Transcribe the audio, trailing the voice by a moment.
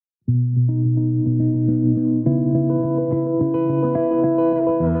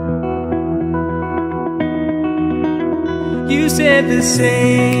said the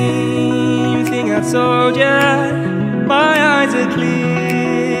same thing I told ya. My eyes are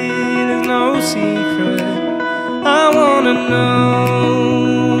clear, there's no secret. I wanna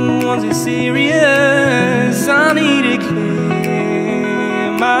know, was it serious? I need it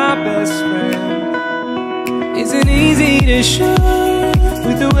clear, my best friend. Isn't easy to show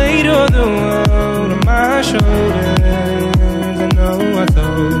with the weight of the world on my shoulders. I know I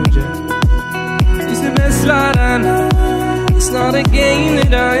told you, it's the best light I know. It's not a game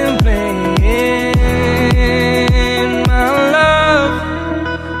that I am playing. My love,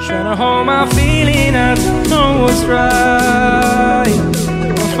 trying to hold my feeling, I don't know what's right.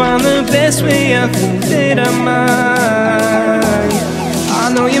 I'll find the best way, I think that I might. I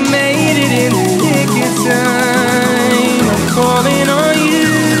know you made it in the nick of time. I'm calling on you.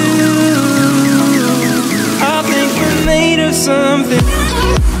 I think we're made of something.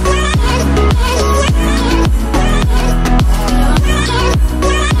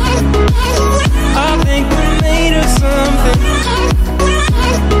 I think we're made of something.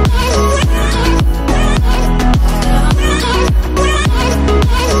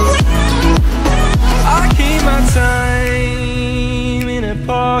 I keep my time in a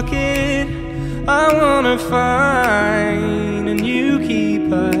pocket. I wanna find a new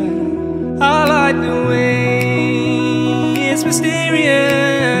keeper. I like the way it's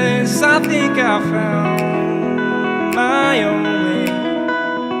mysterious. I think I found my own way.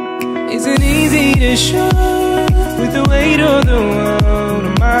 Isn't easy to show with the weight of the world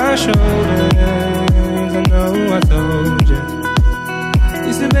on my shoulders. I know I told you,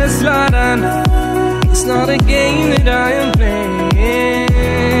 it's the best light I know. It's not a game that I am playing.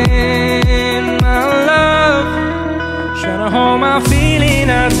 My love, trying to hold my feeling,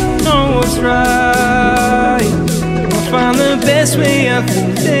 I don't know what's right. I'll find the best way, I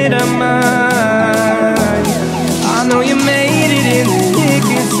think that I might. I know you made it in the nick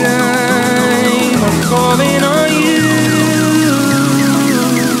of time. I'm calling on you.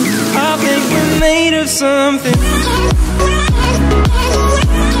 I think we're made of something.